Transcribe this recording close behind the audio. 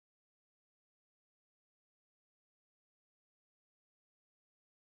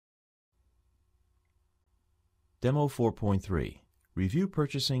Demo 4.3 Review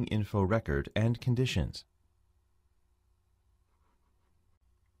Purchasing Info Record and Conditions.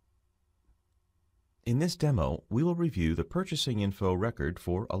 In this demo, we will review the purchasing info record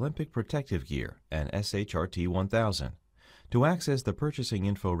for Olympic Protective Gear and SHRT 1000. To access the purchasing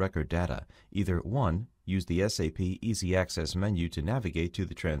info record data, either 1. Use the SAP Easy Access menu to navigate to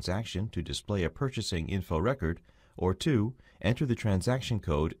the transaction to display a purchasing info record, or 2. Enter the transaction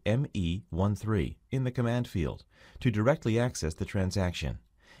code ME13 in the command field to directly access the transaction.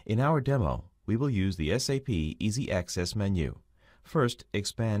 In our demo, we will use the SAP Easy Access menu. First,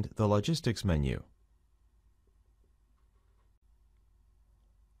 expand the Logistics menu.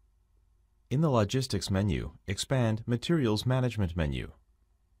 In the Logistics menu, expand Materials Management menu.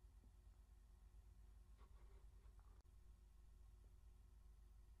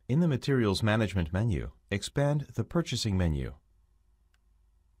 In the Materials Management menu, expand the Purchasing menu.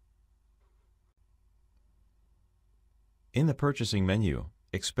 In the Purchasing menu,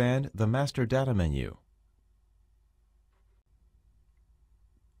 expand the Master Data menu.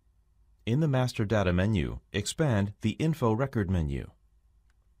 In the Master Data menu, expand the Info Record menu.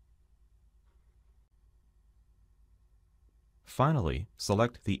 Finally,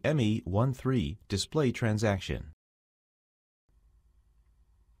 select the ME13 Display transaction.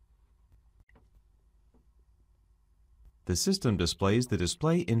 The system displays the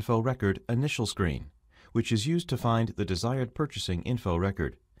Display Info Record initial screen, which is used to find the desired purchasing info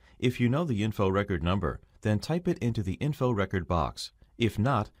record. If you know the info record number, then type it into the info record box. If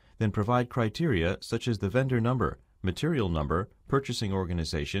not, then provide criteria such as the vendor number, material number, purchasing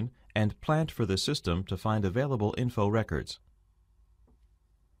organization, and plant for the system to find available info records.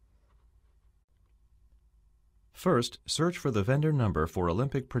 First, search for the vendor number for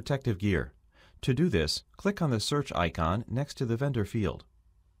Olympic Protective Gear. To do this, click on the search icon next to the vendor field.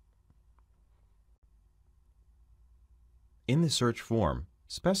 In the search form,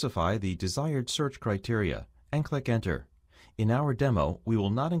 specify the desired search criteria and click Enter. In our demo, we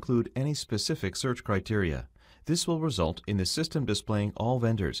will not include any specific search criteria. This will result in the system displaying all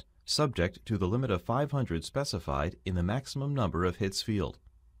vendors, subject to the limit of 500 specified in the maximum number of hits field.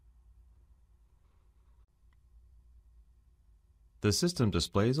 The system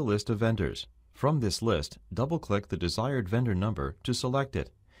displays a list of vendors. From this list, double-click the desired vendor number to select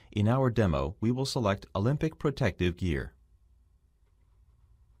it. In our demo, we will select Olympic Protective Gear.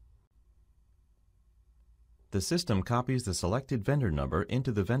 The system copies the selected vendor number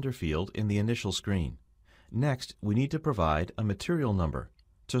into the vendor field in the initial screen. Next, we need to provide a material number.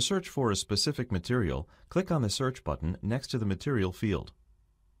 To search for a specific material, click on the search button next to the material field.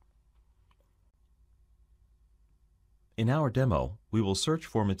 In our demo, we will search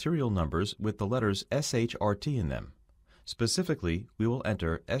for material numbers with the letters SHRT in them. Specifically, we will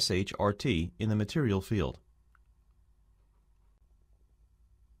enter SHRT in the material field.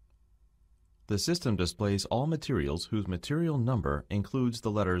 The system displays all materials whose material number includes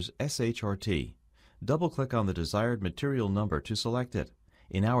the letters SHRT. Double-click on the desired material number to select it.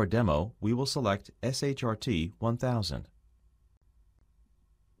 In our demo, we will select SHRT 1000.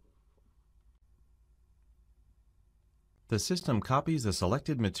 The system copies the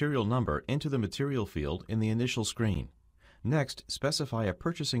selected material number into the material field in the initial screen. Next, specify a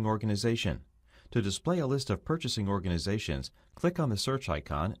purchasing organization. To display a list of purchasing organizations, click on the search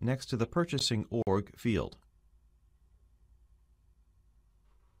icon next to the Purchasing Org field.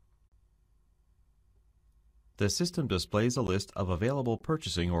 The system displays a list of available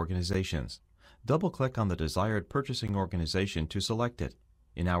purchasing organizations. Double-click on the desired purchasing organization to select it.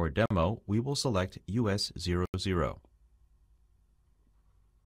 In our demo, we will select US 00.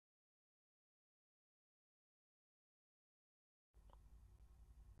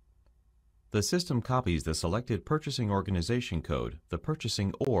 The system copies the selected purchasing organization code, the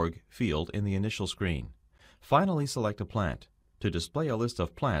Purchasing Org field in the initial screen. Finally, select a plant. To display a list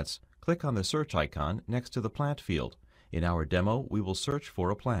of plants, click on the search icon next to the plant field. In our demo, we will search for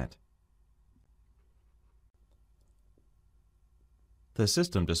a plant. The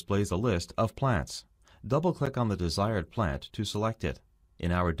system displays a list of plants. Double-click on the desired plant to select it.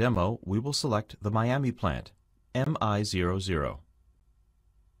 In our demo, we will select the Miami plant, MI00.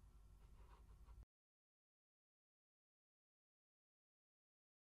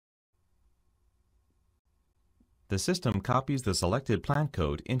 The system copies the selected plant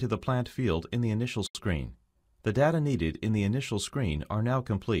code into the plant field in the initial screen. The data needed in the initial screen are now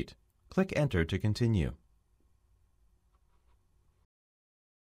complete. Click Enter to continue.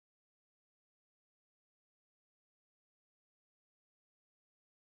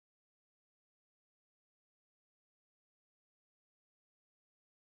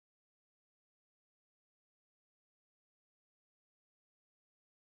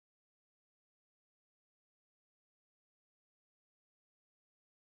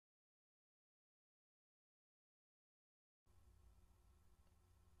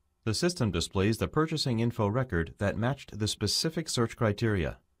 The system displays the purchasing info record that matched the specific search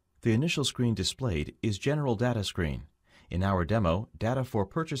criteria. The initial screen displayed is General Data Screen. In our demo, data for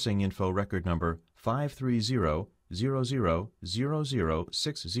purchasing info record number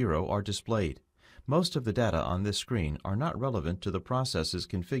 530000060 are displayed. Most of the data on this screen are not relevant to the processes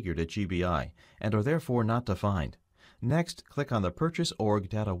configured at GBI and are therefore not defined. Next, click on the Purchase Org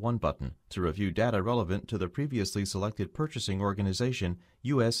Data 1 button to review data relevant to the previously selected purchasing organization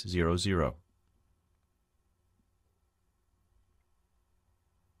US00.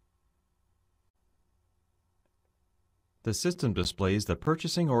 The system displays the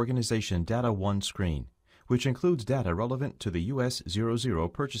Purchasing Organization Data 1 screen, which includes data relevant to the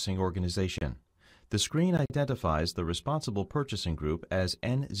US00 purchasing organization. The screen identifies the responsible purchasing group as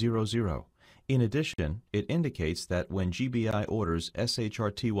N00. In addition, it indicates that when GBI orders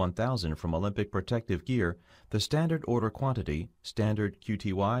SHRT 1000 from Olympic Protective Gear, the standard order quantity, standard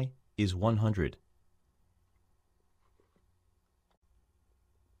QTY, is 100.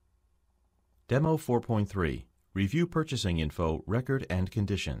 Demo 4.3. Review Purchasing Info Record and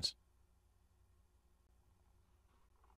Conditions.